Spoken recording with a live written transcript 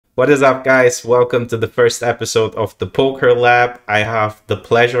What is up, guys? Welcome to the first episode of the Poker Lab. I have the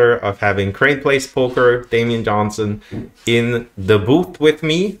pleasure of having Crane Plays Poker, Damien Johnson, in the booth with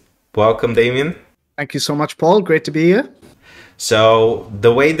me. Welcome, Damien. Thank you so much, Paul. Great to be here. So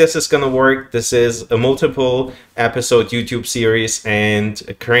the way this is going to work, this is a multiple episode YouTube series, and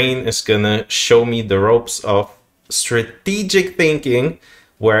Crane is going to show me the ropes of strategic thinking,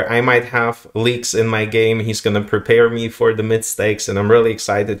 where I might have leaks in my game. He's going to prepare me for the mistakes, and I'm really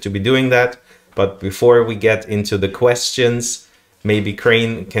excited to be doing that. But before we get into the questions, maybe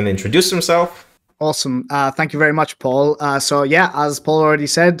Crane can introduce himself. Awesome. Thank you very much, Paul. So yeah, as Paul already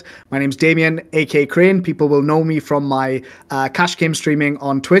said, my name's Damien, aka Crane. People will know me from my cash game streaming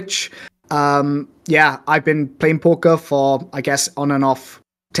on Twitch. Yeah, I've been playing poker for, I guess, on and off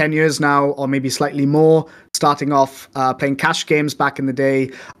 10 years now, or maybe slightly more. Starting off playing cash games back in the day.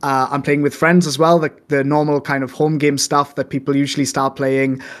 I'm playing with friends as well, the normal kind of home game stuff that people usually start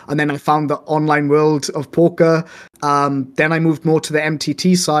playing. And then I found the online world of poker. Then I moved more to the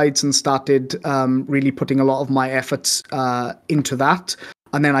MTT sides and started really putting a lot of my efforts into that.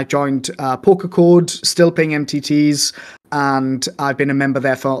 And then I joined Poker Code, still playing MTTs, and I've been a member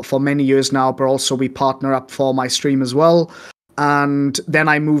there for many years now, but also we partner up for my stream as well. And then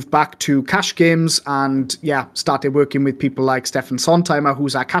I moved back to cash games and, yeah, started working with people like Stefan Sontheimer,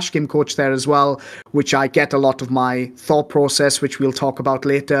 who's our cash game coach there as well, which I get a lot of my thought process, which we'll talk about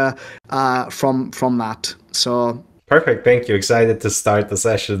later, from that. So Perfect. Thank you. Excited to start the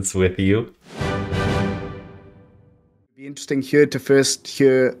sessions with you. It'd be interesting here to first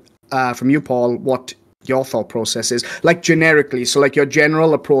hear from you, Paul, what your thought process is, like generically. So like your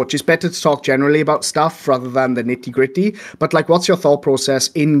general approach. It's better to talk generally about stuff rather than the nitty gritty, but like what's your thought process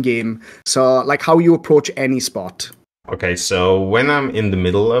in game? So like how you approach any spot. Okay, so when I'm in the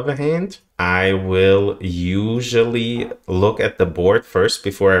middle of a hand, I will usually look at the board first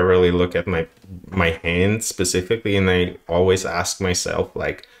before I really look at my hand specifically, and I always ask myself,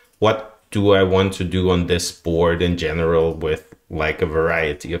 like, what do I want to do on this board in general with like a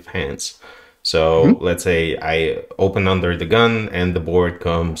variety of hands? So let's say I open under the gun and the board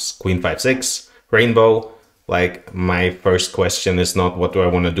comes Queen 5-6, rainbow. Like, my first question is not what do I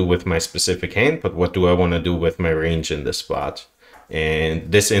want to do with my specific hand, but what do I want to do with my range in this spot?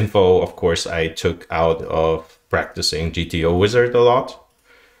 And this info, of course, I took out of practicing GTO Wizard a lot.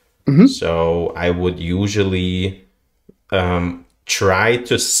 So I would usually try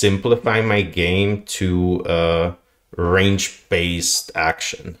to simplify my game to a range-based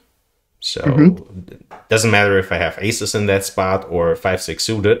action. So it doesn't matter if I have aces in that spot or 5-6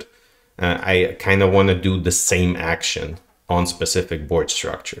 suited. I kind of want to do the same action on specific board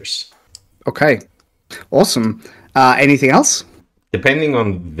structures. Okay, awesome. Anything else? Depending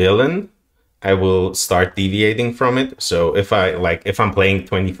on villain, I will start deviating from it. So if I'm playing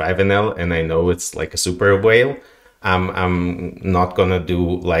 25 NL and I know it's like a super whale, I'm not gonna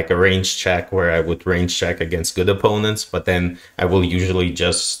do like a range check where I would range check against good opponents, but then I will usually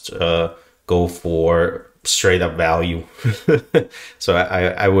just go for straight up value. So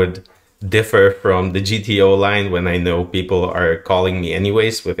I would differ from the GTO line when I know people are calling me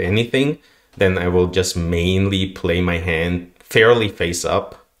anyways with anything. Then I will just mainly play my hand fairly face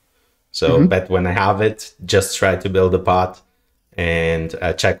up. So bet when I have it, just try to build a pot, and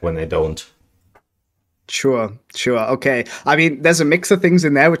check when I don't. Sure. Okay. I mean, there's a mix of things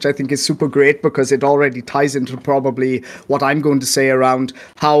in there, which I think is super great because it already ties into probably what I'm going to say around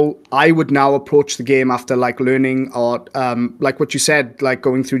how I would now approach the game after like learning or like what you said, like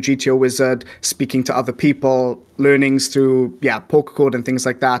going through GTO Wizard, speaking to other people, learnings through, Poker Code and things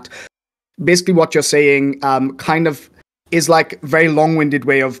like that. Basically what you're saying kind of is like a very long-winded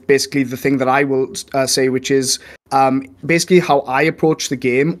way of basically the thing that I will say, which is basically how I approach the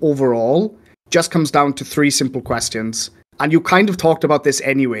game overall just comes down to three simple questions. And you kind of talked about this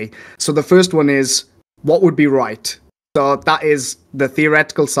anyway. So the first one is, what would be right? So that is the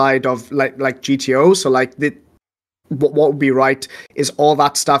theoretical side of like GTO. So like what would be right is all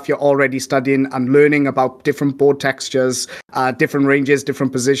that stuff you're already studying and learning about different board textures, different ranges,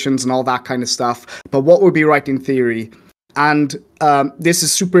 different positions, and all that kind of stuff. But what would be right in theory? And this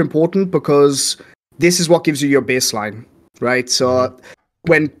is super important because this is what gives you your baseline, right? So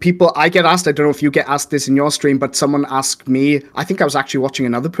when I get asked, I don't know if you get asked this in your stream, but someone asked me, I think I was actually watching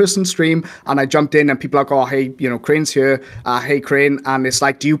another person's stream, and I jumped in and people are like, oh, hey, Crane's here. Hey, Crane. And it's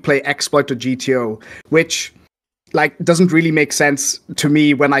like, do you play exploit or GTO? Which like doesn't really make sense to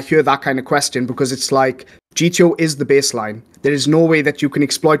me when I hear that kind of question, because it's like GTO is the baseline. There is no way that you can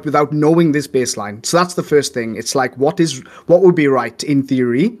exploit without knowing this baseline. So that's the first thing. It's like, what would be right in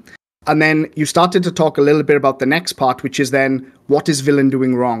theory? And then you started to talk a little bit about the next part, which is then what is villain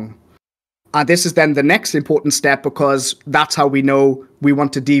doing wrong? And this is then the next important step, because that's how we know we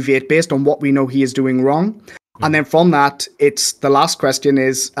want to deviate based on what we know he is doing wrong. And then from that, it's the last question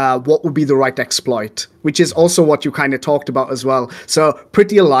is what would be the right exploit, which is also what you kind of talked about as well. So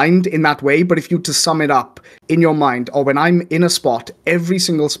pretty aligned in that way. But if you to sum it up in your mind, or when I'm in a spot, every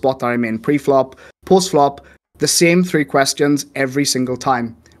single spot that I'm in, pre-flop, post-flop, the same 3 questions every single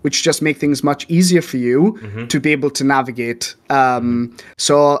time, which just make things much easier for you to be able to navigate.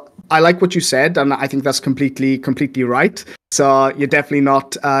 So I like what you said, and I think that's completely right. So you're definitely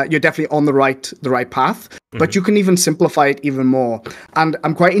not, you're definitely on the right path, but you can even simplify it even more. And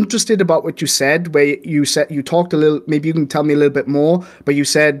I'm quite interested about what you said, where you talked a little, maybe you can tell me a little bit more, but you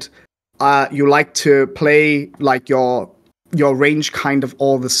said you like to play like your range kind of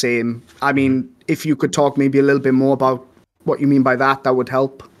all the same. I mean, if you could talk maybe a little bit more about what you mean by that, that would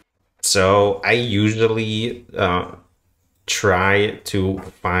help. So I usually try to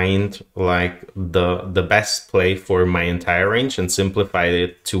find like the best play for my entire range and simplify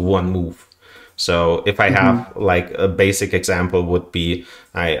it to one move. So if I have like a basic example would be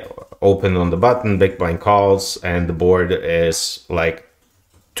I open on the button, big blind calls, and the board is like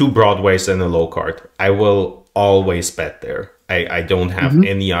 2 broadways and a low card. I will always bet there. I don't have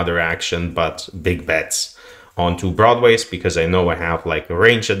any other action but big bets on 2 broadways, because I know I have like a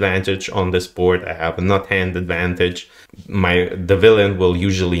range advantage on this board. I have a nut hand advantage. The villain will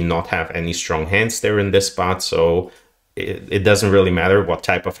usually not have any strong hands there in this spot, so it doesn't really matter what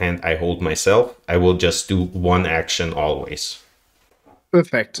type of hand I hold myself. I will just do one action always.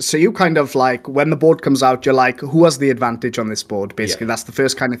 Perfect. So you kind of like, when the board comes out, you're like, who has the advantage on this board? Basically, that's the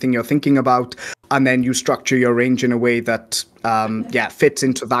first kind of thing you're thinking about. And then you structure your range in a way that, fits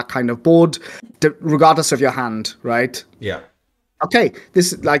into that kind of board, regardless of your hand, right? Yeah. Okay.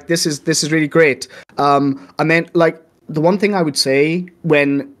 This is really great. And then like the one thing I would say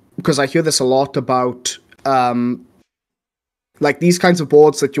because I hear this a lot about, like these kinds of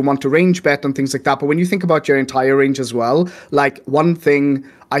boards that you want to range bet and things like that. But when you think about your entire range as well, like one thing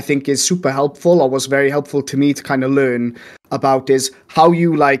I think is super helpful, or was very helpful to me to kind of learn about, is how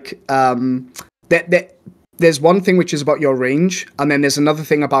you like, there's one thing which is about your range. And then there's another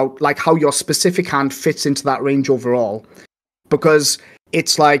thing about like how your specific hand fits into that range overall. Because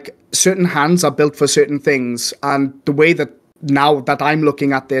it's like certain hands are built for certain things. And the way that now that I'm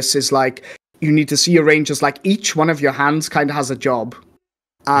looking at this is like, you need to see your range as like each one of your hands kind of has a job.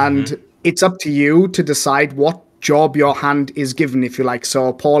 And it's up to you to decide what job your hand is given, if you like.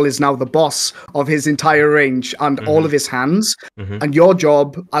 So Paul is now the boss of his entire range and all of his hands. And your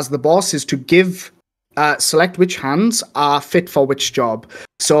job as the boss is to select which hands are fit for which job.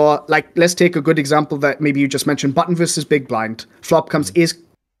 So like, let's take a good example that maybe you just mentioned, button versus big blind. Flop comes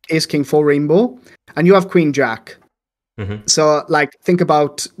ace king 4 rainbow, and you have queen jack. So like, think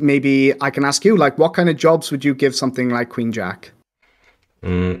about, maybe I can ask you, like, what kind of jobs would you give something like queen jack?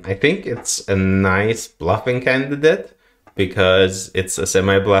 I think it's a nice bluffing candidate, because it's a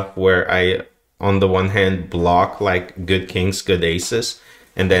semi-bluff where I, on the one hand, block like good kings, good aces,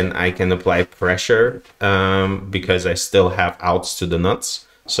 and then I can apply pressure because I still have outs to the nuts.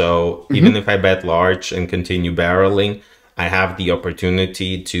 So even if I bet large and continue barreling, I have the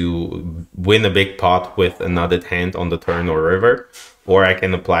opportunity to win a big pot with a nutted hand on the turn or river, or I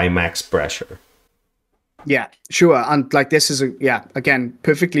can apply max pressure. Yeah, sure. And like, this is again,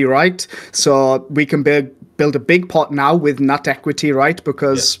 perfectly right. So we can build a big pot now with nut equity, right?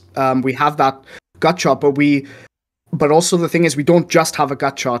 Because we have that gut shot, but also the thing is, we don't just have a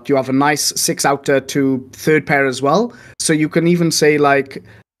gut shot. You have a nice 6-outer to third pair as well. So you can even say like,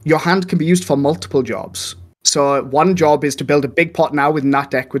 your hand can be used for multiple jobs. So one job is to build a big pot now with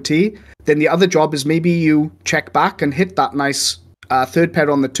nut equity. Then the other job is maybe you check back and hit that nice third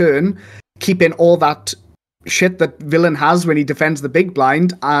pair on the turn, keep in all that shit that villain has when he defends the big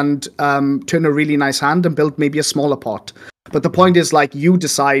blind, and turn a really nice hand and build maybe a smaller pot. But the point is, like, you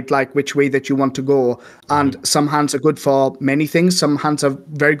decide like which way that you want to go. And some hands are good for many things. Some hands are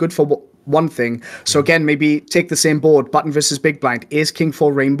very good for one thing. So again, maybe take the same board, button versus big blind, ace king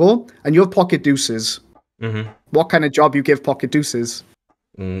 4 rainbow, and you have pocket deuces. What kind of job you give pocket deuces?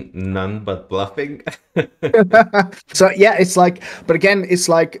 None but bluffing. So yeah, it's like, but again, it's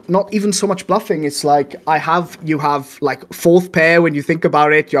like not even so much bluffing. It's like you have like fourth pair. When you think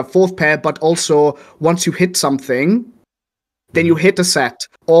about it, you have fourth pair, but also once you hit something, then you hit a set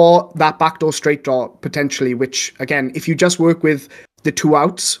or that backdoor straight draw potentially, which again, if you just work with the 2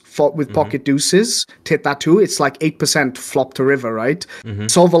 outs with pocket deuces to hit that 2, it's like 8% flop to river, right?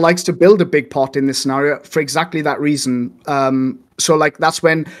 Solver likes to build a big pot in this scenario for exactly that reason. So like, that's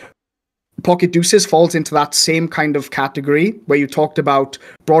when Pocket Deuces falls into that same kind of category where you talked about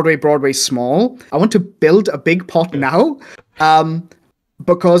Broadway small. I want to build a big pot now.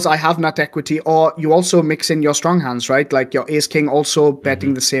 Because I have nut equity, or you also mix in your strong hands, right? Like your ace king also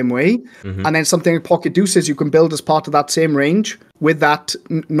betting the same way. And then something like pocket deuces you can build as part of that same range with that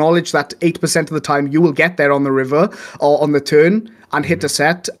knowledge that 8% of the time you will get there on the river or on the turn and hit a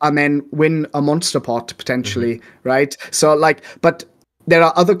set and then win a monster pot potentially, right? So like, but there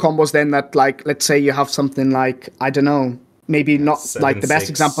are other combos then that, like, let's say you have something like, I don't know, maybe not like the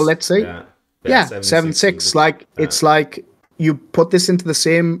best example, let's say. Yeah, 7-6. Like, it's like, you put this into the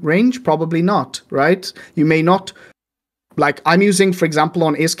same range? Probably not, right? You may not, like I'm using, for example,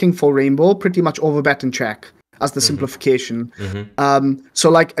 on Ace King for Rainbow, pretty much overbet and check as the simplification.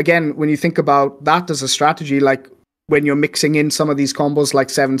 So like, again, when you think about that as a strategy, like when you're mixing in some of these combos like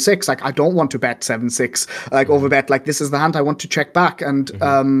 7-6, like I don't want to bet 7-6, like overbet, like this is the hand I want to check back and,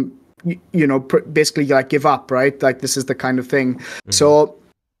 you know, basically like give up, right? Like this is the kind of thing. So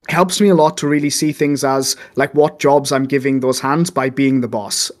helps me a lot to really see things as like what jobs I'm giving those hands by being the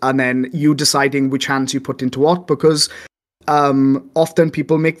boss, and then you deciding which hands you put into what, because often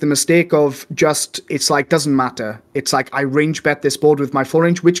people make the mistake of just, it's like, doesn't matter. It's like I range bet this board with my full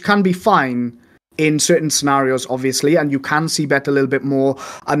range, which can be fine in certain scenarios, obviously, and you can see bet a little bit more,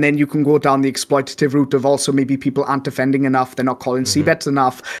 and then you can go down the exploitative route of also maybe people aren't defending enough, they're not calling c-bets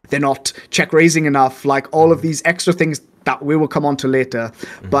enough, they're not check raising enough, like all of these extra things that we will come on to later.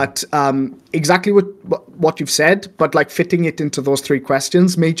 But exactly what you've said, but like fitting it into those three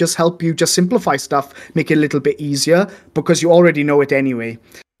questions may just help you just simplify stuff, make it a little bit easier, because you already know it anyway.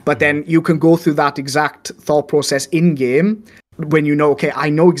 But then you can go through that exact thought process in game when you know, okay, I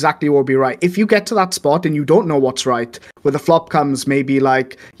know exactly what will be right. If you get to that spot and you don't know what's right, where the flop comes, maybe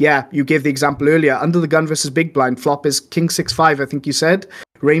like, yeah, you gave the example earlier, under the gun versus big blind, flop is king 6-5, I think you said,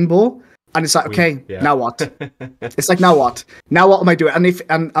 rainbow. And it's like, okay, now what? It's like, now what? Now what am I doing?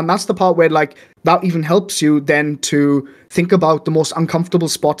 And that's the part where like that even helps you then to think about the most uncomfortable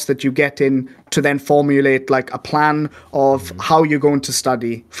spots that you get in to then formulate like a plan of how you're going to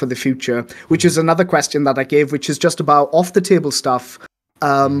study for the future, which is another question that I gave, which is just about off the table stuff,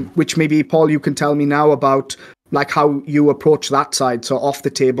 which maybe Paul, you can tell me now about like how you approach that side. So off the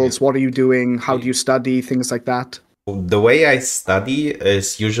tables, what are you doing? How do you study? Things like that. The way I study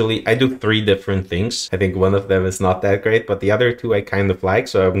is usually I do 3 different things. I think one of them is not that great, but the other 2 I kind of like,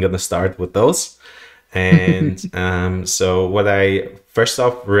 so I'm going to start with those. And so what I first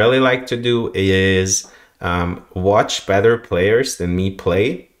off really like to do is watch better players than me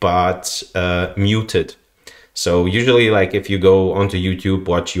play, but muted. So usually like if you go onto YouTube,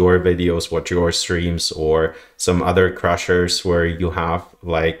 watch your videos, watch your streams or some other crushers where you have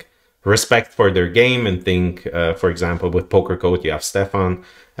like respect for their game and think, for example, with Poker Code, you have Stefan,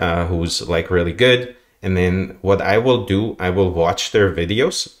 who's like really good. And then what I will do, I will watch their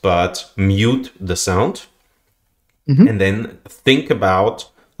videos, but mute the sound. And then think about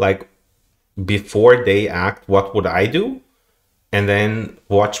like before they act, what would I do? And then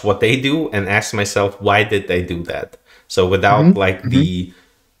watch what they do and ask myself, why did they do that? So without like the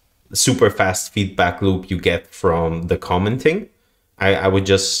super fast feedback loop you get from the commenting, I would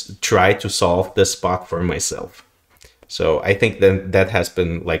just try to solve the spot for myself. So I think that has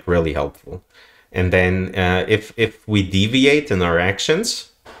been like really helpful. And then if we deviate in our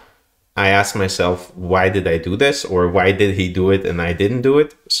actions, I ask myself, why did I do this? Or why did he do it and I didn't do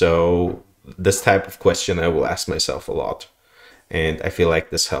it? So this type of question I will ask myself a lot. And I feel like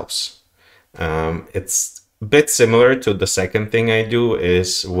this helps. It's a bit similar to the second thing I do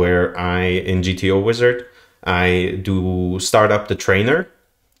is where in GTO Wizard, I do start up the trainer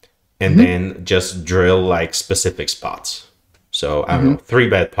and then just drill like specific spots. So I don't know,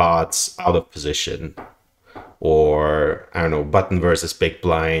 3-bet pots out of position, or I don't know, button versus big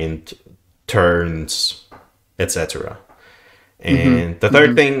blind, turns, etc. And the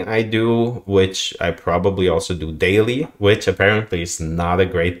third thing I do, which I probably also do daily, which apparently is not a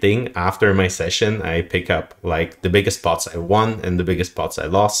great thing. After my session, I pick up like the biggest pots I won and the biggest pots I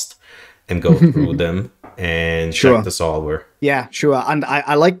lost and go through them and check the solver. Yeah, sure. And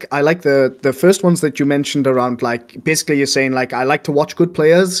I like the first ones that you mentioned around like basically you're saying like I like to watch good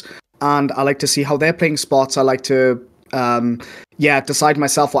players and I like to see how they're playing spots. I like to decide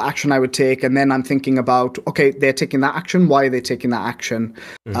myself what action I would take, and then I'm thinking about, okay, they're taking that action, why are they taking that action?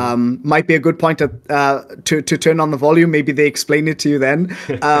 Might be a good point to turn on the volume. Maybe they explain it to you then,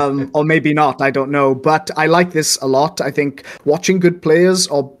 or maybe not, I don't know. But I like this a lot. I think watching good players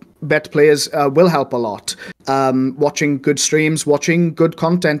or bet players will help a lot. watching good streams, watching good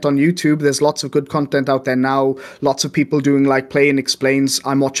content on YouTube. There's lots of good content out there now. Lots of people doing like play and explains.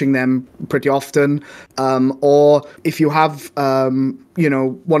 I'm watching them pretty often. Or if you have,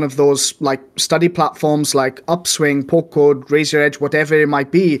 one of those like study platforms like Upswing, Poker, Raise Your Edge, whatever it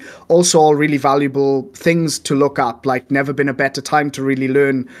might be, also all really valuable things to look up. Like never been a better time to really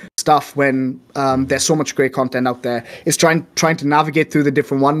learn stuff when there's so much great content out there. It's trying to navigate through the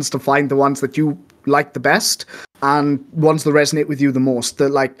different ones to find the ones that you like the best and ones that resonate with you the most. That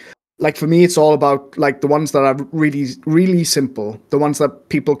like for me, it's all about like the ones that are really, really simple, the ones that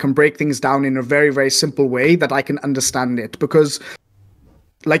people can break things down in a very, very simple way that I can understand it. Because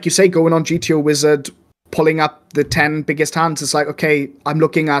like you say, going on GTO Wizard, pulling up the 10 biggest hands, it's like, okay, I'm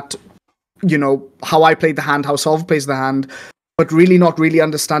looking at, how I played the hand, how Solver plays the hand, but really not really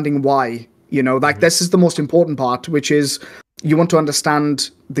understanding why, like this is the most important part, which is you want to understand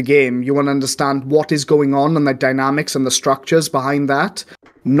the game. You want to understand what is going on and the dynamics and the structures behind that.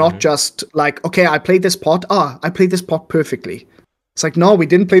 Not just like, okay, I played this pot. I played this pot perfectly. It's like, no, we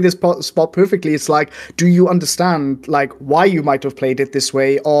didn't play this spot perfectly. It's like, do you understand like why you might have played it this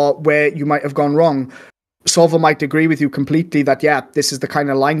way or where you might have gone wrong? Solver might agree with you completely that, yeah, this is the kind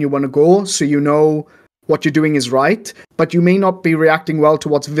of line you want to go. So what you're doing is right, but you may not be reacting well to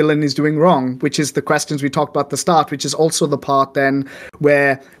what villain is doing wrong, which is the questions we talked about at the start, which is also the part then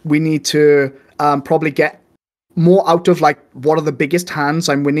where we need to probably get more out of like what are the biggest hands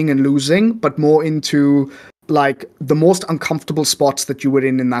I'm winning and losing, but more into like the most uncomfortable spots that you were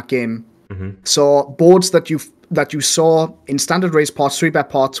in that game. So boards that you saw in standard raise pots, 3-bet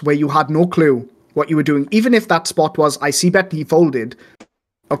pots, where you had no clue what you were doing, even if that spot was I see bet he folded.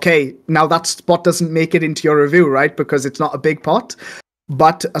 Okay, now that spot doesn't make it into your review, right? Because it's not a big pot,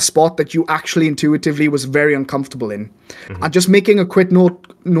 but a spot that you actually intuitively was very uncomfortable in. And just making a quick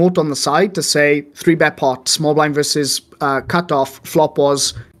note on the side to say 3-bet pot, small blind versus cutoff, flop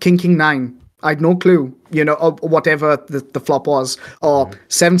was king 9. I had no clue, or whatever the flop was, or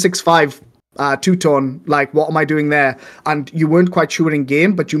 7-6-5 two-tone, like what am I doing there? And you weren't quite sure in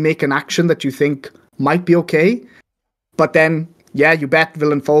game, but you make an action that you think might be okay, but then yeah, you bet,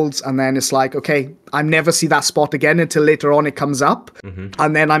 villain folds, and then it's like, okay, I never see that spot again until later on it comes up,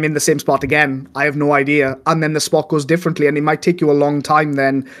 and then I'm in the same spot again. I have no idea, and then the spot goes differently, and it might take you a long time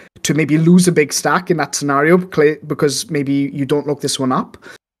then to maybe lose a big stack in that scenario because maybe you don't look this one up,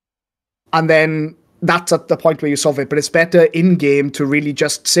 and then that's at the point where you solve it. But it's better in game to really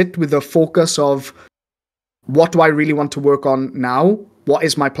just sit with the focus of what do I really want to work on now? What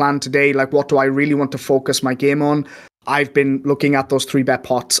is my plan today? Like, what do I really want to focus my game on? I've been looking at those 3-bet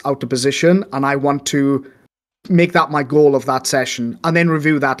pots out of position, and I want to make that my goal of that session and then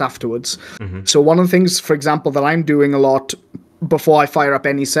review that afterwards. So one of the things, for example, that I'm doing a lot before I fire up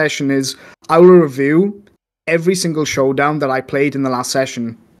any session is I will review every single showdown that I played in the last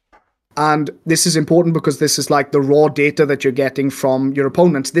session. And this is important because this is like the raw data that you're getting from your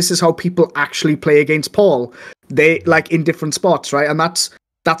opponents. This is how people actually play against Paul. They like in different spots, right? And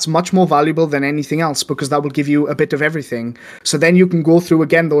that's much more valuable than anything else because that will give you a bit of everything. So then you can go through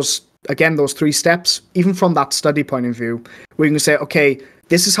those 3 steps, even from that study point of view, where you can say, okay,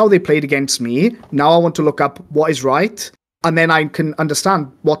 this is how they played against me. Now I want to look up what is right, and then I can understand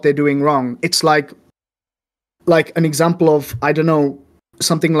what they're doing wrong. It's like an example of, I don't know,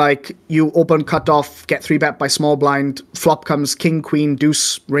 something like you open cutoff, get 3-bet by small blind, flop comes king, queen,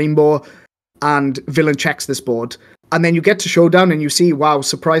 deuce, rainbow, and villain checks this board. And then you get to showdown and you see, wow,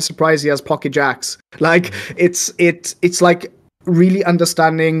 surprise, surprise, he has pocket jacks. Like it's like really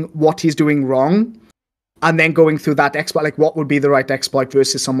understanding what he's doing wrong and then going through that exploit, like what would be the right exploit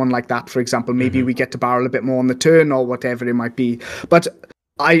versus someone like that, for example. Maybe we get to barrel a bit more on the turn or whatever it might be. But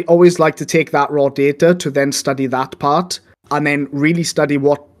I always like to take that raw data to then study that part and then really study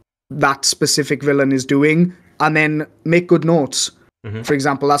what that specific villain is doing and then make good notes. For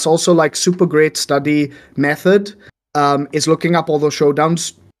example, that's also like super great study method. Is looking up all those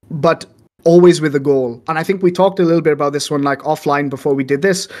showdowns, but always with a goal. And I think we talked a little bit about this one like offline before we did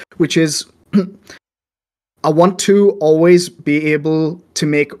this, which is I want to always be able to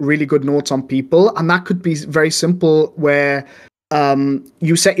make really good notes on people. And that could be very simple where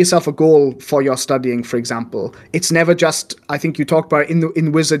you set yourself a goal for your studying, for example. It's never just, I think you talked about it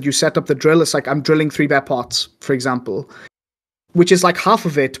in Wizard, you set up the drill. It's like, I'm drilling 3-bet pots, for example, which is like half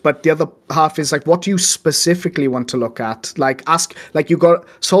of it, but the other half is like, what do you specifically want to look at? Like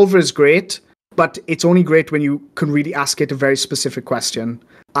Solver is great, but it's only great when you can really ask it a very specific question.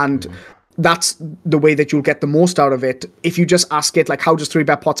 And that's the way that you'll get the most out of it. If you just ask it, like, how does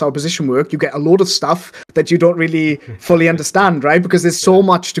 3-bet pots out position work? You get a load of stuff that you don't really fully understand, right? Because there's so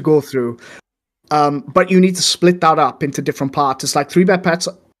much to go through. But you need to split that up into different parts. It's like three bet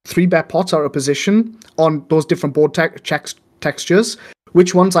pots are a position on those different board textures.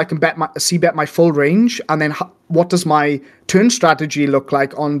 Which ones I can bet my full range, and then what does my turn strategy look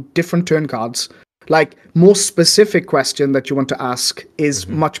like on different turn cards? Like, more specific question that you want to ask is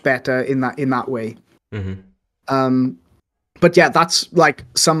much better in that way. But yeah, that's like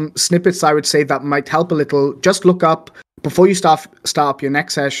some snippets I would say that might help a little. Just look up before you start up your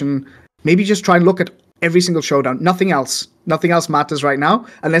next session. Maybe just try and look at every single showdown. Nothing else matters right now,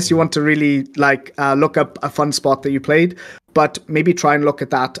 unless you want to really like look up a fun spot that you played. But maybe try and look at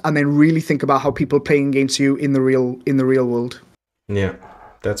that, and then really think about how people playing against you in the real world. Yeah,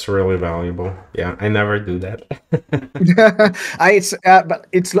 that's really valuable. Yeah, I never do that. But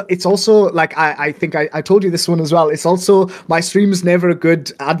it's also like I think I told you this one as well. It's also, my stream is never a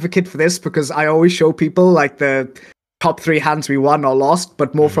good advocate for this, because I always show people like the top 3 hands we won or lost,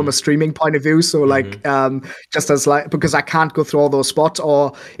 but more from a streaming point of view. So like just as like, because I can't go through all those spots,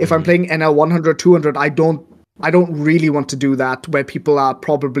 or if I'm playing NL100 200, I don't really want to do that, where people are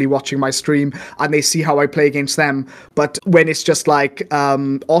probably watching my stream and they see how I play against them. But when it's just like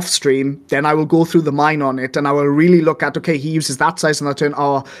off stream, then I will go through the mine on it, and I will really look at, okay, he uses that size on the turn,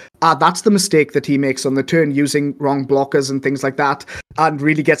 or that's the mistake that he makes on the turn, using wrong blockers and things like that, and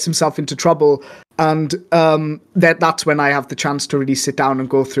really gets himself into trouble. And that's when I have the chance to really sit down and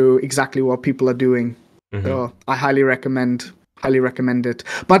go through exactly what people are doing. So I highly recommend it.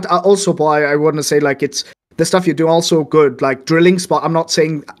 But also, boy, I want to say, like, it's the stuff you do also good, like drilling spot. I'm not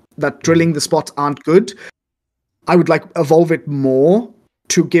saying that drilling the spots aren't good. I would like evolve it more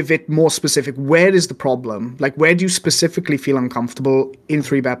to give it more specific. Where is the problem? Like, where do you specifically feel uncomfortable in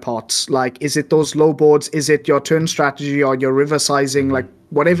 3-bet pots? Like, is it those low boards? Is it your turn strategy or your river sizing? Like,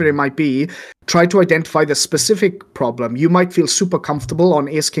 whatever it might be, try to identify the specific problem. You might feel super comfortable on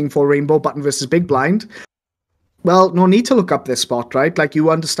ace king 4 rainbow button versus big blind. Well, no need to look up this spot, right? Like,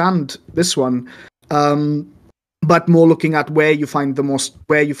 you understand this one. But more looking at where you find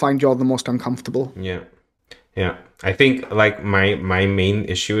you're the most uncomfortable. Yeah. I think like my main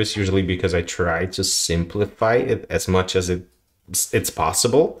issue is usually because I try to simplify it as much as it's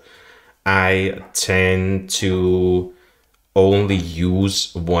possible. I tend to only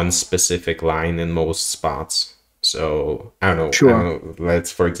use one specific line in most spots. So I don't know. Sure.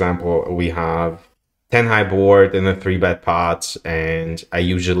 Let's, for example, we have 10 high board in a 3-bet pot, and I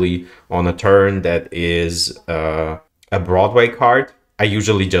usually, on a turn that is a Broadway card, I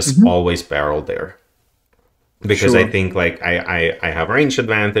usually just always barrel there, because I think like I have range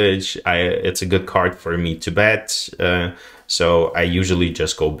advantage. It's a good card for me to bet, so I usually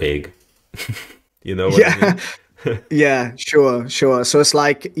just go big. You know what I mean? Yeah, sure. So it's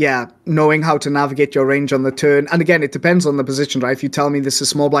like, knowing how to navigate your range on the turn. And again, it depends on the position, right? If you tell me this is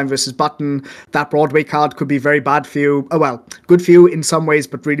small blind versus button, that Broadway card could be very bad for you. Oh, well, good for you in some ways,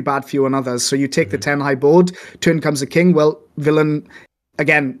 but really bad for you in others. So you take the 10 high board, turn comes a king. Well, villain,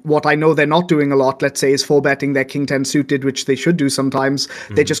 again, what I know they're not doing a lot, let's say, is 4-betting their king 10 suited, which they should do sometimes.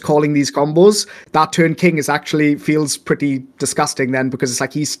 They're just calling these combos. That turn king is actually feels pretty disgusting then, because it's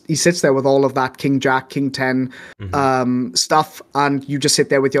like he sits there with all of that king jack, king 10 stuff, and you just sit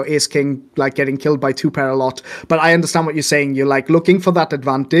there with your ace king, like getting killed by 2-pair a lot. But I understand what you're saying. You're like looking for that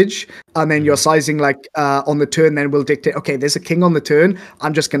advantage, and then your sizing like on the turn then will dictate, okay, there's a king on the turn,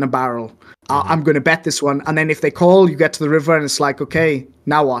 I'm just going to barrel. I'm going to bet this one. And then if they call, you get to the river and it's like, okay,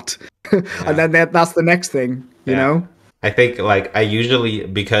 now what? And then that's the next thing, you know? I think like I usually,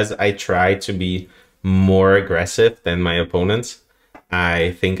 because I try to be more aggressive than my opponents,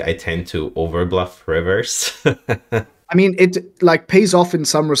 I think I tend to overbluff rivers. I mean, it like pays off in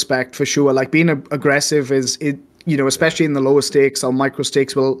some respect for sure. Like being aggressive is, especially in the lower stakes or micro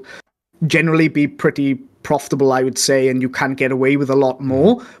stakes, will generally be pretty profitable, I would say, and you can get away with a lot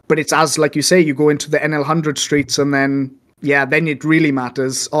more. But it's as, like you say, you go into the NL100 streets, and then it really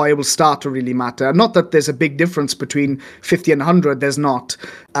matters, or it will start to really matter. Not that there's a big difference between 50 and 100, there's not.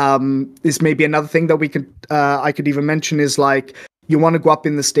 This may be another thing that I could even mention is like, you want to go up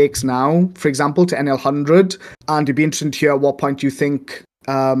in the stakes now, for example, to NL100, and it'd be interesting to hear at what point you think,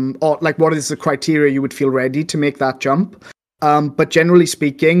 or like what is the criteria you would feel ready to make that jump. But generally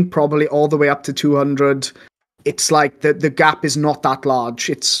speaking, probably all the way up to 200, it's like the gap is not that large.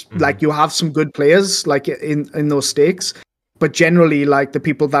 It's like you have some good players like in those stakes, but generally like the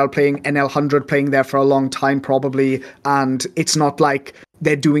people that are playing NL100 playing there for a long time probably, and it's not like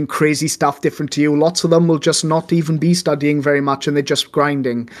they're doing crazy stuff different to you. Lots of them will just not even be studying very much, and they're just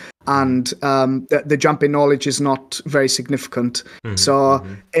grinding. And the jump in knowledge is not very significant. So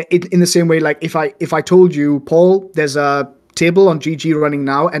in the same way, like if I told you, Paul, there's a table on GG running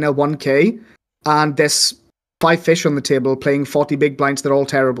now, NL1K, and there's 5 fish on the table playing 40 big blinds, they're all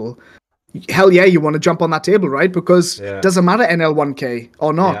terrible. Hell yeah, you want to jump on that table, right? Because it doesn't matter NL1K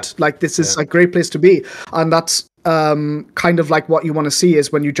or not. Like, this is a great place to be. And that's kind of like what you want to see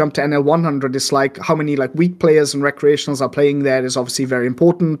is when you jump to NL100, it's like how many like weak players and recreationals are playing there is obviously very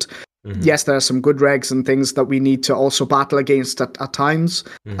important. Yes, there are some good regs and things that we need to also battle against at times.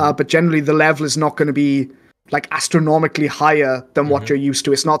 But generally, the level is not going to be like astronomically higher than what you're used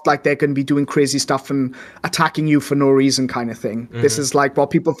to. It's not like they're going to be doing crazy stuff and attacking you for no reason kind of thing. This is like what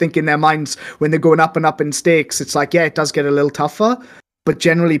people think in their minds when they're going up and up in stakes. It's like, yeah, it does get a little tougher, but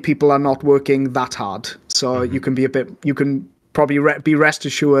generally people are not working that hard. So you can probably be rest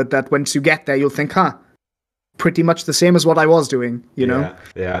assured that once you get there, you'll think, pretty much the same as what I was doing, you know?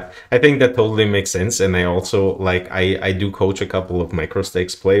 Yeah, I think that totally makes sense. And I also, like, I do coach a couple of micro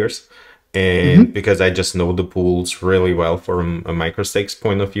stakes players. And because I just know the pools really well from a micro stakes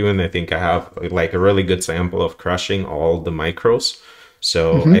point of view, and I think I have like a really good sample of crushing all the micros.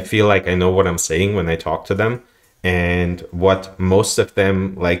 So I feel like I know what I'm saying when I talk to them. And what most of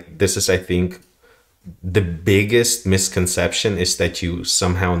them, like, this is, I think, the biggest misconception is that you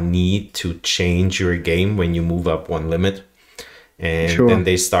somehow need to change your game when you move up one limit. And then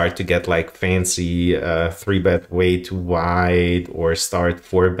they start to get like fancy 3-bet way too wide, or start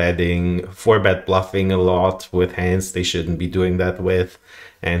 4-bet bluffing a lot with hands they shouldn't be doing that with,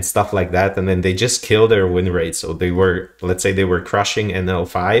 and stuff like that. And then they just kill their win rate. So they were, let's say they were crushing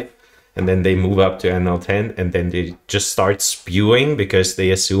NL5, and then they move up to NL10, and then they just start spewing because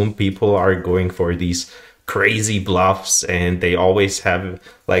they assume people are going for these crazy bluffs, and they always have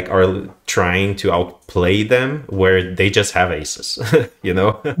like are trying to outplay them where they just have aces. You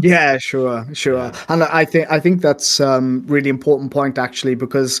know? Yeah, sure. And I think that's really important point actually,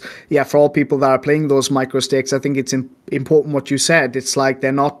 because for all people that are playing those micro stakes, I think it's important what you said. It's like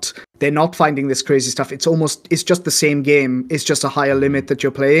they're not finding this crazy stuff. It's just the same game. It's just a higher limit that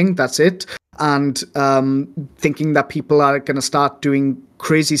you're playing. That's it. And thinking that people are going to start doing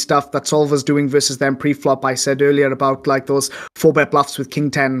crazy stuff that Solver's doing versus them pre-flop. I said earlier about like those 4-bet bluffs with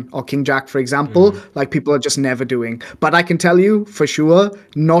King 10 or King Jack, for example, like people are just never doing. But I can tell you for sure,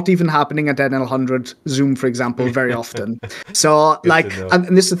 not even happening at NL100 Zoom, for example, very often. So like,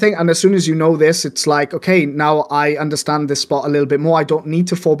 and this is the thing. And as soon as you know this, it's like, okay, now I understand this spot a little bit more. I don't need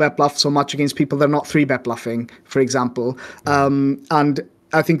to 4-bet bluff so much against people that are not 3-bet bluffing, for example. And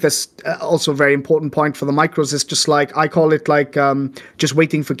I think that's also a very important point for the micros. Is just like, I call it like just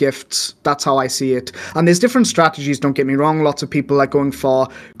waiting for gifts. That's how I see it. And there's different strategies, don't get me wrong. Lots of people like going for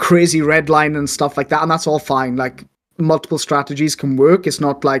crazy red line and stuff like that. And that's all fine. Like, multiple strategies can work. It's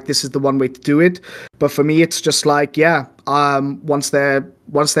not like this is the one way to do it. But for me, it's just like, once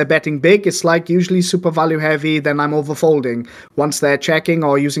they're betting big, it's like usually super value heavy, then I'm overfolding. Once they're checking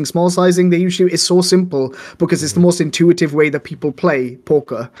or using small sizing, it's so simple because it's the most intuitive way that people play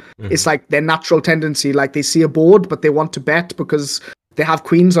poker. It's like their natural tendency, like they see a board, but they want to bet because they have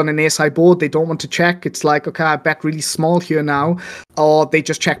queens on an ace-high board. They don't want to check. It's like, okay, I bet really small here now. Or they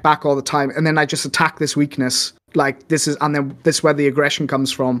just check back all the time. And then I just attack this weakness. Like this is where the aggression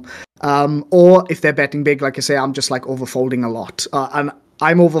comes from. Or if they're betting big, like I say, I'm just like overfolding a lot. And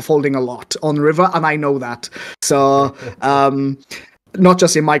I'm overfolding a lot on river, and I know that. So not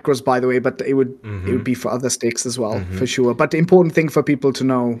just in micros, by the way, but it would be for other stakes as well, for sure. But the important thing for people to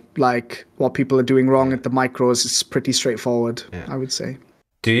know, like what people are doing wrong at the micros, is pretty straightforward, I would say.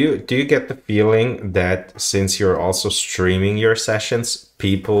 Do you get the feeling that since you're also streaming your sessions,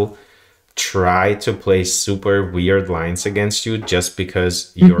 people try to play super weird lines against you just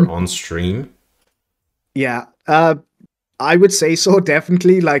because you're on stream? Yeah. I would say so,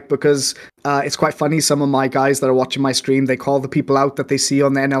 definitely, like, because it's quite funny. Some of my guys that are watching my stream, they call the people out that they see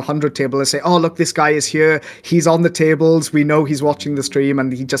on the NL100 table. They say, oh, look, this guy is here. He's on the tables. We know he's watching the stream,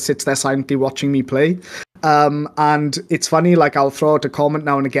 and he just sits there silently watching me play. And it's funny, like, I'll throw out a comment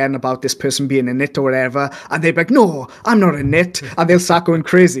now and again about this person being a nit or whatever, and they're like, no, I'm not a nit, and they'll start going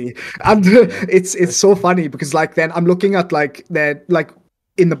crazy. And it's so funny because, like, then I'm looking at, like, their, like,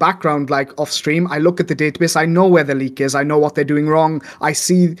 in the background, like off stream, I look at the database, I know where the leak is, I know what they're doing wrong, I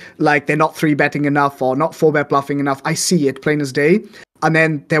see like they're not 3-betting enough or not 4-bet bluffing enough, I see it plain as day, and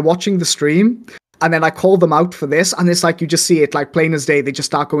then they're watching the stream, and then I call them out for this, and it's like you just see it like plain as day, they just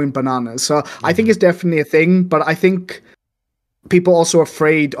start going bananas. So I think it's definitely a thing, but I think people are also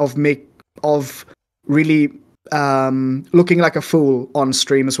afraid of really looking like a fool on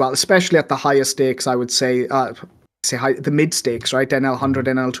stream as well, especially at the higher stakes, I would say. The mid stakes, right? NL100,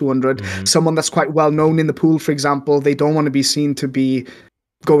 NL200. Someone that's quite well known in the pool, for example, they don't want to be seen to be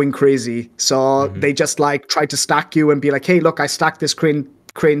going crazy. So they just like try to stack you and be like, hey, look, I stacked this queen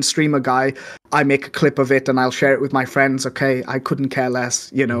Crane streamer guy, I make a clip of it and I'll share it with my friends. Okay, I couldn't care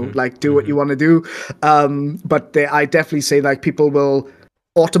less, you know, like do what you want to do. But I definitely say like people will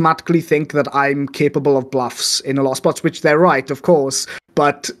automatically think that I'm capable of bluffs in a lot of spots, which they're right, of course.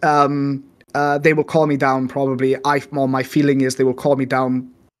 But they will call me down probably. My feeling is they will call me down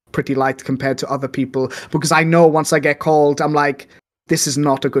pretty light compared to other people, because I know once I get called, I'm like, this is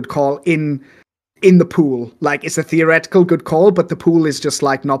not a good call in the pool. Like, it's a theoretical good call, but the pool is just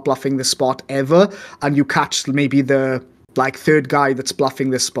like not bluffing this spot ever, and you catch maybe the like third guy that's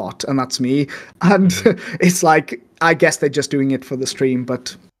bluffing this spot, and that's me. And it's like, I guess they're just doing it for the stream,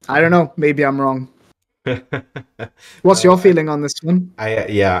 but I don't know, maybe I'm wrong. What's your feeling on this one?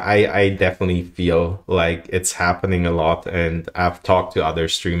 I definitely feel like it's happening a lot, and I've talked to other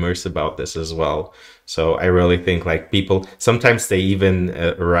streamers about this as well. So I really think like people sometimes they even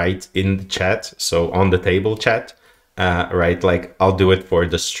write in the chat, so on the table chat, right? Like, I'll do it for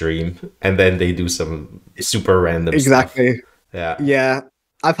the stream, and then they do some super random stuff. Yeah.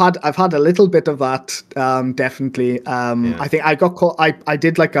 I've had a little bit of that, definitely. I think I got caught. I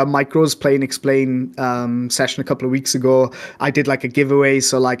did like a micros play and explain session a couple of weeks ago. I did like a giveaway,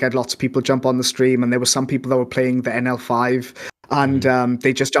 so like I had lots of people jump on the stream, and there were some people that were playing the NL5, and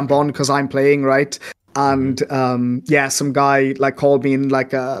they just jump on because I'm playing, right? And yeah, some guy like called me in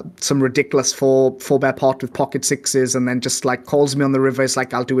like some ridiculous four bet pot with pocket sixes, and then just like calls me on the river. It's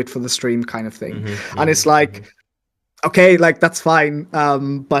like, I'll do it for the stream kind of thing, and it's like. Okay, like that's fine,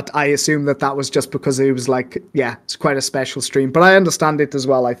 but I assume that was just because it was like, yeah, it's quite a special stream. But I understand it as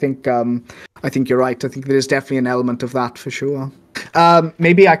well. I think you're right. I think there is definitely an element of that for sure.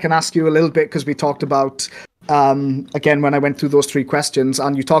 Maybe I can ask you a little bit, because we talked about again when I went through those 3 questions,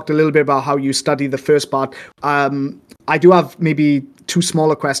 and you talked a little bit about how you study the first part. I do have maybe 2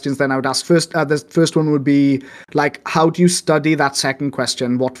 smaller questions. Then I would ask first. The first one would be like, how do you study that second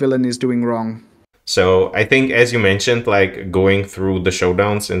question? What villain is doing wrong? So I think, as you mentioned, like going through the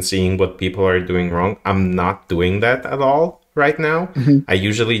showdowns and seeing what people are doing wrong, I'm not doing that at all right now. I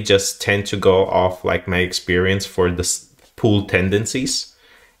usually just tend to go off like my experience for the pool tendencies.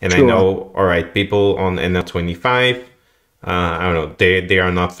 And I know, all right, people on NL25, I don't know, they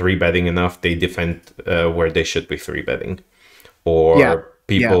are not 3-betting enough. They defend where they should be 3-betting. Or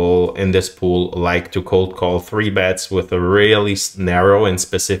people in this pool like to cold call 3-bets with a really narrow and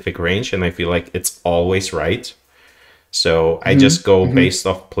specific range, and I feel like it's always right. So I just go based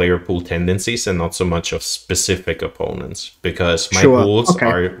off player pool tendencies and not so much of specific opponents, because my pools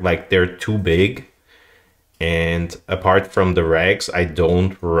are like, they're too big, and apart from the regs, I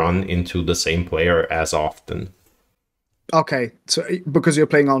don't run into the same player as often. Okay, so because you're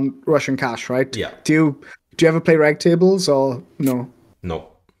playing on Russian cash, right? Yeah. Do you ever play reg tables or no? No.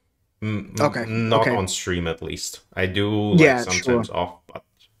 Okay. Not on stream, at least. I do like sometimes off, but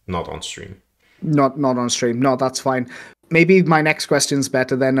not on stream. Not on stream. No, that's fine. Maybe my next question's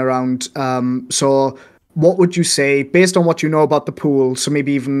better then around. So what would you say, based on what you know about the pool? So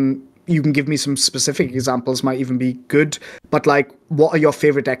maybe even you can give me some specific examples, might even be good. But like, what are your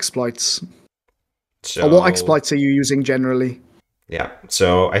favorite exploits? Or what exploits are you using generally? Yeah.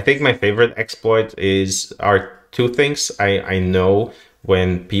 So I think my favorite exploit are 2 things. I know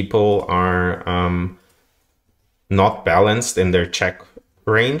when people are not balanced in their check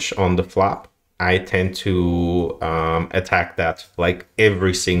range on the flop, I tend to attack that like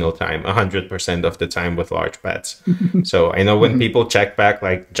every single time, 100% of the time with large bets. So I know when people check back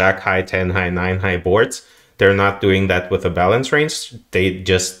like jack high, 10 high, 9 high boards, they're not doing that with a balance range. They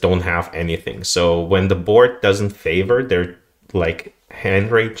just don't have anything. So when the board doesn't favor their like hand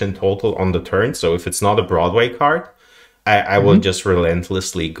range in total on the turn, so if it's not a Broadway card, I will just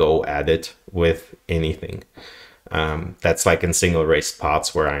relentlessly go at it with anything. That's like in single race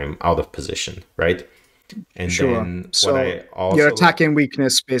pots where I'm out of position, right? And then so what I also you're attacking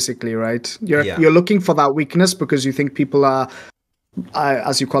weakness, basically, right? You're looking for that weakness because you think people are,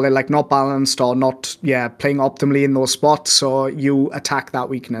 as you call it, like not balanced or not, playing optimally in those spots. So you attack that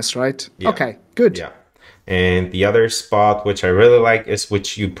weakness, right? Yeah. Okay, good. Yeah. And the other spot, which I really like, is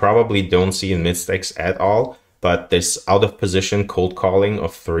which you probably don't see in mid-stakes at all, but this out of position cold calling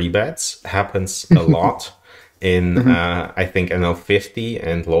of 3-bets happens a lot in, I think, NL50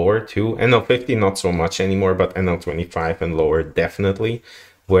 and lower too. NL50, not so much anymore, but NL25 and lower, definitely,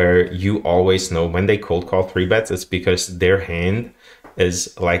 where you always know when they cold call 3-bets, it's because their hand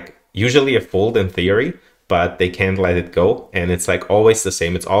is like usually a fold in theory, but they can't let it go. And it's like always the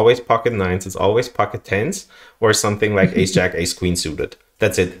same. It's always pocket 9s, it's always pocket 10s, or something like ace jack, ace queen suited.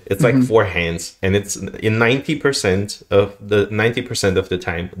 That's it. It's like 4 hands, and it's in 90% of the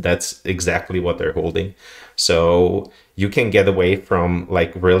time. That's exactly what they're holding. So you can get away from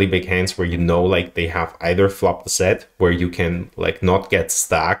like really big hands where you know like they have either flop the set, where you can like not get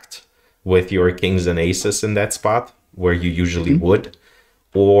stacked with your kings and aces in that spot where you usually would,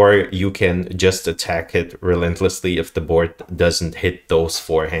 or you can just attack it relentlessly if the board doesn't hit those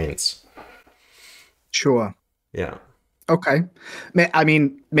four hands. Sure. Yeah. Okay. I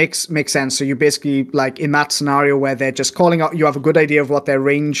mean, makes sense. So you basically, like, in that scenario where they're just calling out, you have a good idea of what their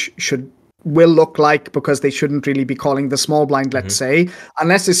range will look like, because they shouldn't really be calling the small blind, let's say,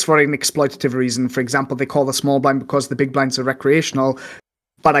 unless it's for an exploitative reason. For example, they call the small blind because the big blinds are recreational,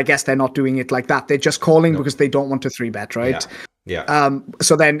 but I guess they're not doing it like that. They're just calling because they don't want to 3-bet, right? Yeah.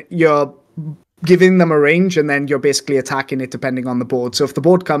 So then you're giving them a range, and then you're basically attacking it depending on the board. So if the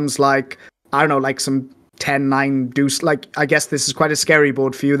board comes like, I don't know, like some 10, 9, deuce, like, I guess this is quite a scary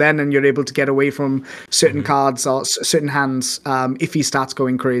board for you then, and you're able to get away from certain cards or certain hands if he starts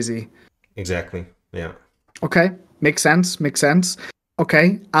going crazy. Exactly. Yeah. Okay. Makes sense.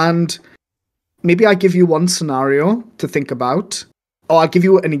 Okay. And maybe I give you one scenario to think about, or I'll give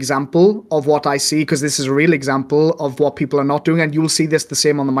you an example of what I see, because this is a real example of what people are not doing, and you'll see this the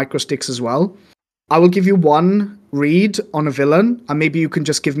same on the micro sticks as well. I will give you one read on a villain, and maybe you can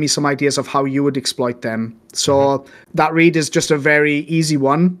just give me some ideas of how you would exploit them. So that read is just a very easy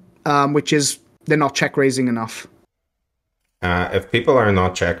one, which is they're not check raising enough. If people are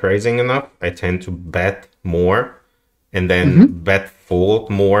not check raising enough, I tend to bet more and then bet fold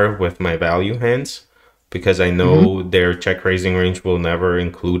more with my value hands, because I know their check raising range will never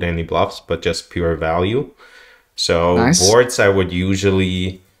include any bluffs, but just pure value. So boards, I would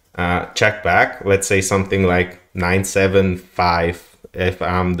usually check back. Let's say something like 9-7-5. If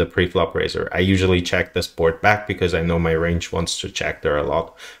I'm the pre-flop raiser, I usually check this board back because I know my range wants to check there a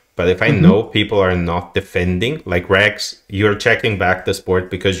lot. But if I know people are not defending, like Rags, you're checking back this board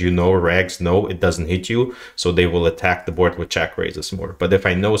because you know Rags know it doesn't hit you, so they will attack the board with check raises more. But if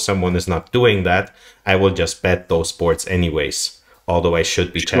I know someone is not doing that, I will just bet those boards anyways, although I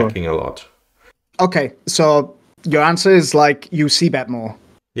should be checking a lot. Okay, so your answer is like you c-bet more.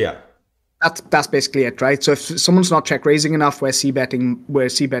 Yeah. That's basically it, right? So if someone's not check raising enough, we're c-betting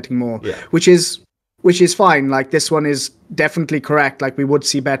more, which is fine. Like, this one is definitely correct. Like, we would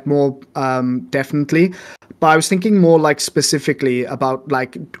c-bet more, definitely. But I was thinking more like specifically about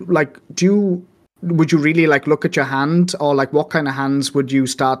like would you really like look at your hand, or like what kind of hands would you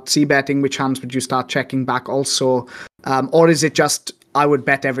start c-betting? Which hands would you start checking back also? Or is it just I would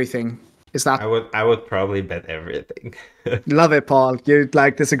bet everything? Is that I would probably bet everything. Love it, Paul. You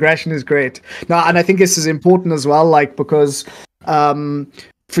like this aggression is great. Now, and I think this is important as well, like, because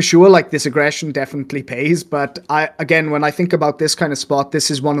for sure, like, this aggression definitely pays. But again, when I think about this kind of spot,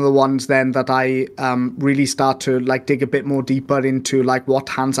 this is one of the ones then that I really start to like dig a bit more deeper into like what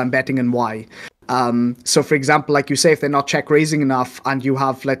hands I'm betting and why. So for example, like you say, if they're not check raising enough and you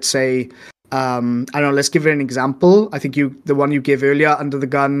have, let's say, I don't know, let's give it an example. I think the one you gave earlier, under the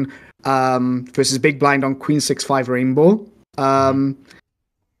gun versus big blind on Queen 6-5 rainbow.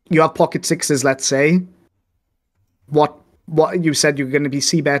 You have pocket sixes, let's say. What you said you're going to be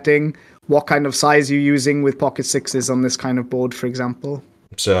c-betting. What kind of size are you using with pocket sixes on this kind of board, for example?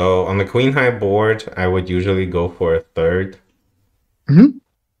 So on the queen high board, I would usually go for a third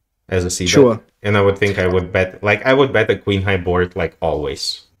as a c-bet. Sure. And I would think I would bet a queen high board like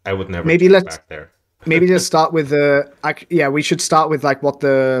always. I would never check back there. Maybe just start with we should start with like what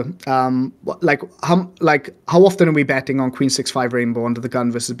the how often are we betting on Queen 6-5 rainbow under the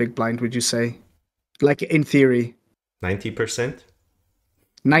gun versus big blind, would you say? Like, in theory. 90%.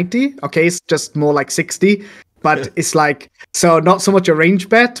 90? Okay, it's just more like 60. But it's like, so not so much a range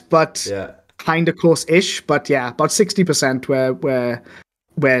bet, but kind of close-ish. But yeah, about 60% where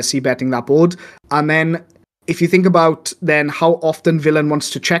we're c-betting that board. And then if you think about then how often villain wants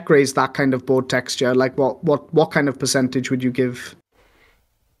to check raise that kind of board texture, like what kind of percentage would you give?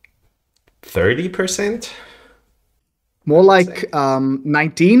 30%? More like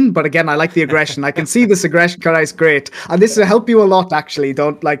 19, but again, I like the aggression. I can see this aggression, Kara, is great. And this will help you a lot, actually.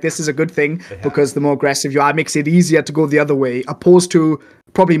 This is a good thing, because the more aggressive you are, it makes it easier to go the other way, opposed to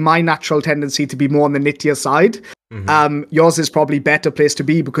probably my natural tendency to be more on the nittier side. Yours is probably better place to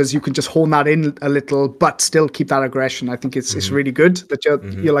be, because you can just hone that in a little, but still keep that aggression. I think it's really good that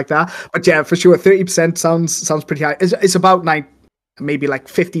you're like that. But yeah, for sure, 30% sounds pretty high. It's about maybe like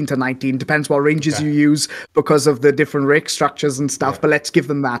 15 to 19, depends what ranges you use because of the different rake structures and stuff, but let's give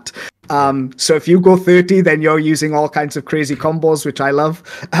them that. So if you go 30, then you're using all kinds of crazy combos, which I love.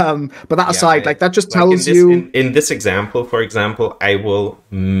 But that aside, that just tells you... In this example, for example, I will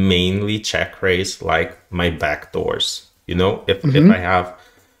mainly check raise like my back doors. You know, if I have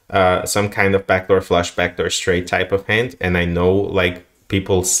some kind of backdoor flush, backdoor straight type of hand, and I know like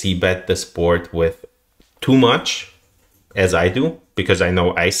people c-bet this board with too much, as I do, because I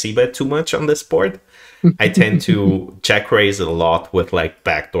know I c-bet too much on this board, I tend to check raise a lot with like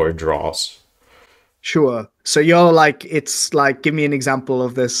backdoor draws. Sure. So you're like, it's like, give me an example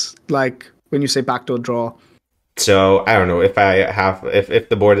of this, like when you say backdoor draw. So I don't know if I have, if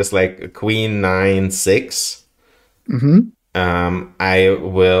the board is like queen 9-6, I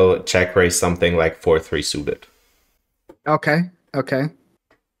will check raise something like 4-3 suited. Okay. Okay.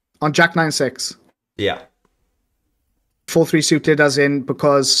 On Jack 9-6. Yeah. 4-3 suited, as in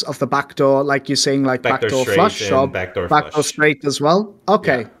because of the backdoor, like you're saying, like backdoor flush or backdoor straight as well.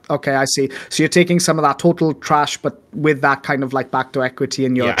 Okay, okay, I see. So you're taking some of that total trash, but with that kind of like backdoor equity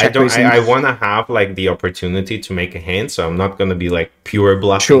in your check raising. I want to have like the opportunity to make a hand, so I'm not going to be like pure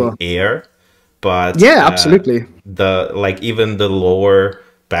bluffing air, but yeah, absolutely. The like even the lower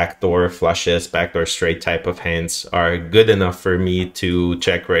backdoor flushes, backdoor straight type of hands are good enough for me to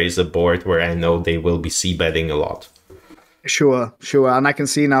check raise a board where I know they will be c-betting a lot. Sure, and I can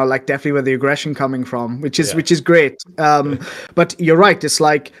see now, like, definitely where the aggression coming from, which is great. But you're right. It's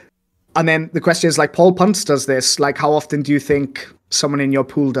like, and then the question is, like, Paul Punts does this. Like, how often do you think someone in your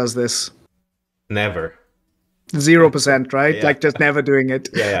pool does this? Never. 0%, right? Yeah. Like, just never doing it.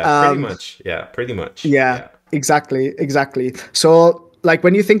 Yeah, pretty much. Yeah, pretty much. Yeah, exactly. So, like,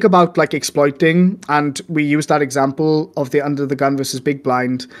 when you think about like exploiting, and we use that example of the under the gun versus big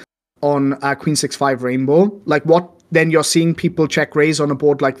blind on Queen 6-5 Rainbow, like what? Then you're seeing people check raise on a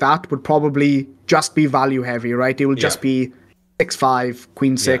board like that would probably just be value heavy, right? It will just be 6-5,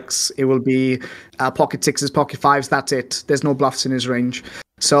 Queen 6. It will be pocket 6s, pocket 5s. That's it. There's no bluffs in his range.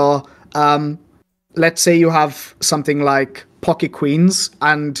 So let's say you have something like pocket queens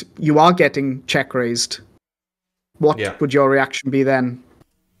and you are getting check raised. What would your reaction be then?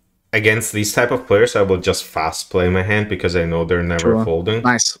 Against these type of players, I will just fast play my hand because I know they're never folding.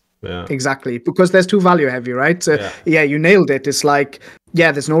 Nice. Yeah. Exactly, because there's too value heavy, right? So yeah, you nailed it. It's like,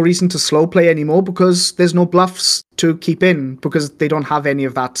 yeah, there's no reason to slow play anymore because there's no bluffs to keep in because they don't have any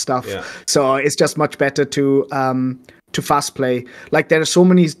of that stuff. Yeah. So it's just much better to fast play. Like there are so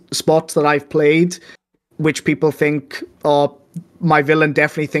many spots that I've played which people think, oh, my villain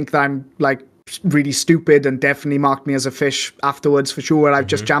definitely think that I'm like really stupid and definitely marked me as a fish afterwards for sure. I've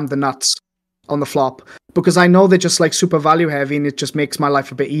just jammed the nuts on the flop because I know they're just like super value heavy and it just makes my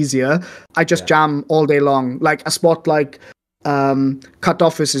life a bit easier. I just jam all day long. Like a spot like cut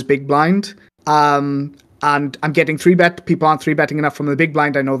off versus big blind, and I'm getting 3-bet. People aren't 3-betting enough from the big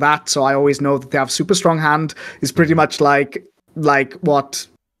blind. I know that, so I always know that they have super strong hand. Is pretty much like what,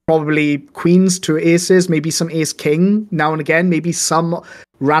 probably queens to aces, maybe some ace king now and again, maybe some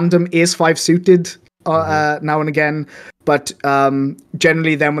random ace 5 suited now and again. But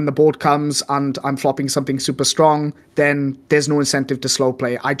generally then when the board comes and I'm flopping something super strong, then there's no incentive to slow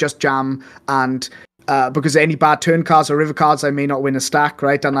play. I just jam, and because any bad turn cards or river cards, I may not win a stack,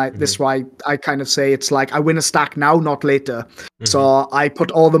 right? And this is why I kind of say it's like I win a stack now, not later. So I put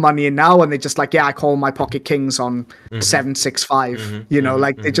all the money in now, and they just like, yeah, I call my pocket kings on 7-6-5. You know,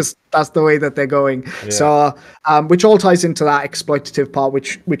 like they just, that's the way that they're going. So which all ties into that exploitative part,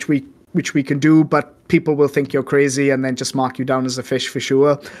 which we can do, but people will think you're crazy and then just mark you down as a fish for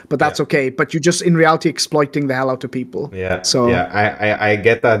sure. But that's okay. But you're just in reality exploiting the hell out of people. Yeah. So yeah, I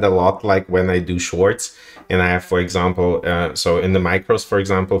get that a lot. Like when I do shorts, and I have, for example, so in the micros, for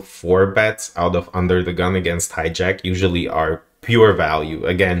example, 4 bets out of under the gun against hijack usually are pure value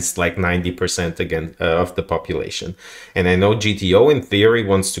against like 90% again of the population. And I know GTO in theory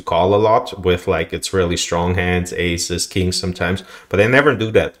wants to call a lot with like its really strong hands, aces, kings sometimes, but I never do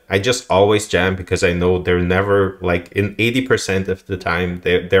that. I just always jam because I know they're never, like in 80% of the time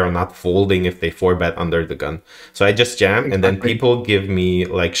they're not folding if they 4-bet under the gun. So I just jam, and then people give me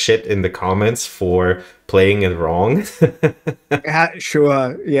like shit in the comments for playing it wrong.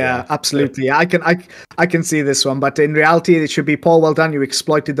 Sure, yeah, absolutely. I can see this one, but in reality it should be, Paul, well done, you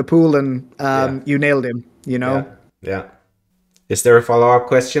exploited the pool and you nailed him, you know. Yeah. Is there a follow-up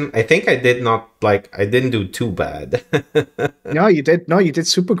question? I think I didn't do too bad. No, you did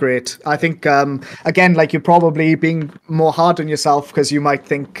super great. I think again, like, you're probably being more hard on yourself because you might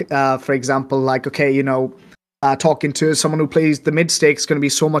think, for example, like, okay, you know, talking to someone who plays the mid stakes is going to be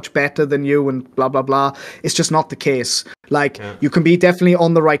so much better than you and blah, blah, blah. It's just not the case. Like, you can be definitely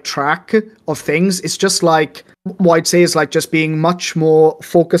on the right track of things. It's just like, what I'd say is like just being much more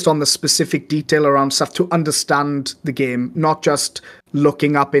focused on the specific detail around stuff to understand the game, not just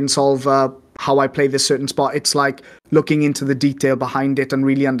looking up in Solver how I play this certain spot. It's like looking into the detail behind it and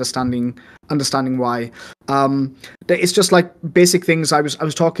really understanding why. It's just like basic things. I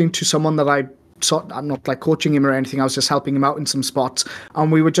was talking to someone that I'm not like coaching him or anything. I was just helping him out in some spots,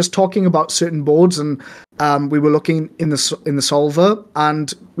 and we were just talking about certain boards, and we were looking in the solver,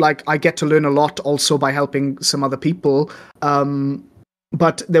 and like I get to learn a lot also by helping some other people.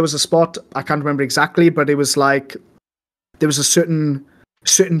 But there was a spot, I can't remember exactly, but it was like there was a certain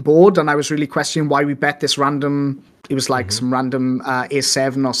board, and I was really questioning why we bet this random. It was like some random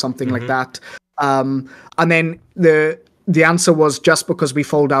A7 or something like that. And then the answer was just because we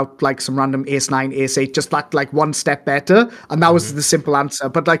fold out like some random ace-9, ace-8, just like one step better. And that was the simple answer.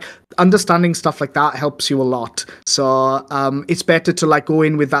 But like understanding stuff like that helps you a lot. So it's better to like go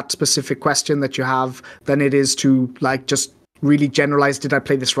in with that specific question that you have than it is to like just really generalize. Did I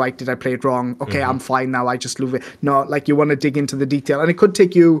play this right? Did I play it wrong? Okay, I'm fine now. I just lose it. No, like you want to dig into the detail. And it could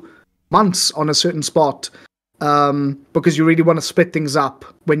take you months on a certain spot because you really want to split things up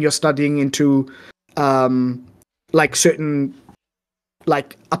when you're studying into like certain,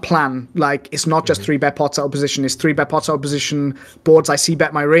 like a plan. Like it's not just 3-bet pots out of position, it's 3-bet pots out of position, boards I see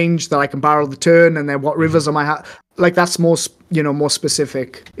bet my range that I can barrel the turn, and then what rivers am I like that's more, more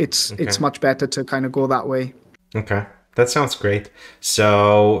specific. It's much better to kind of go that way. Okay. That sounds great.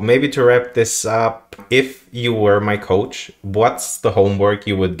 So maybe to wrap this up, if you were my coach, what's the homework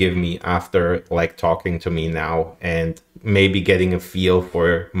you would give me after like talking to me now and maybe getting a feel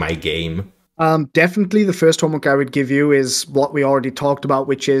for my game? Definitely the first homework I would give you is what we already talked about,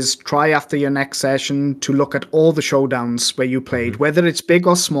 which is try after your next session to look at all the showdowns where you played, whether it's big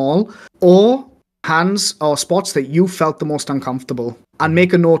or small, or hands or spots that you felt the most uncomfortable, and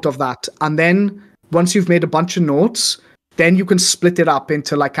make a note of that. And then once you've made a bunch of notes, then you can split it up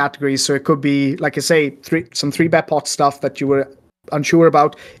into like categories. So it could be, like I say, some 3-bet pot stuff that you were unsure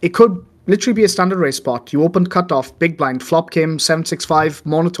about. It could literally be a standard race spot. You opened cutoff, big blind, flop came 7-6-5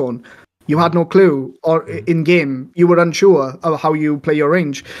 monotone. You had no clue, or in game you were unsure of how you play your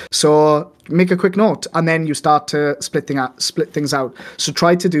range. So make a quick note, and then you start to split things out. So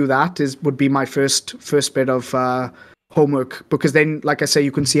try to do that. Would be my first bit of homework, because then, like I say,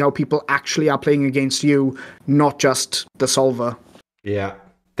 you can see how people actually are playing against you, not just the solver. Yeah,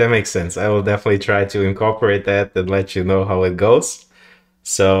 that makes sense. I will definitely try to incorporate that and let you know how it goes.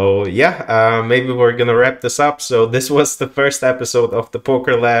 So yeah, maybe we're gonna wrap this up. So this was the first episode of the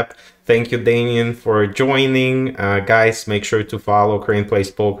Poker Lab. Thank you, Damien, for joining. Guys, make sure to follow Crane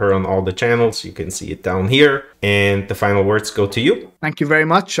Plays Poker on all the channels. You can see it down here. And the final words go to you. Thank you very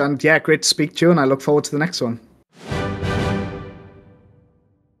much. And yeah, great to speak to you, and I look forward to the next one.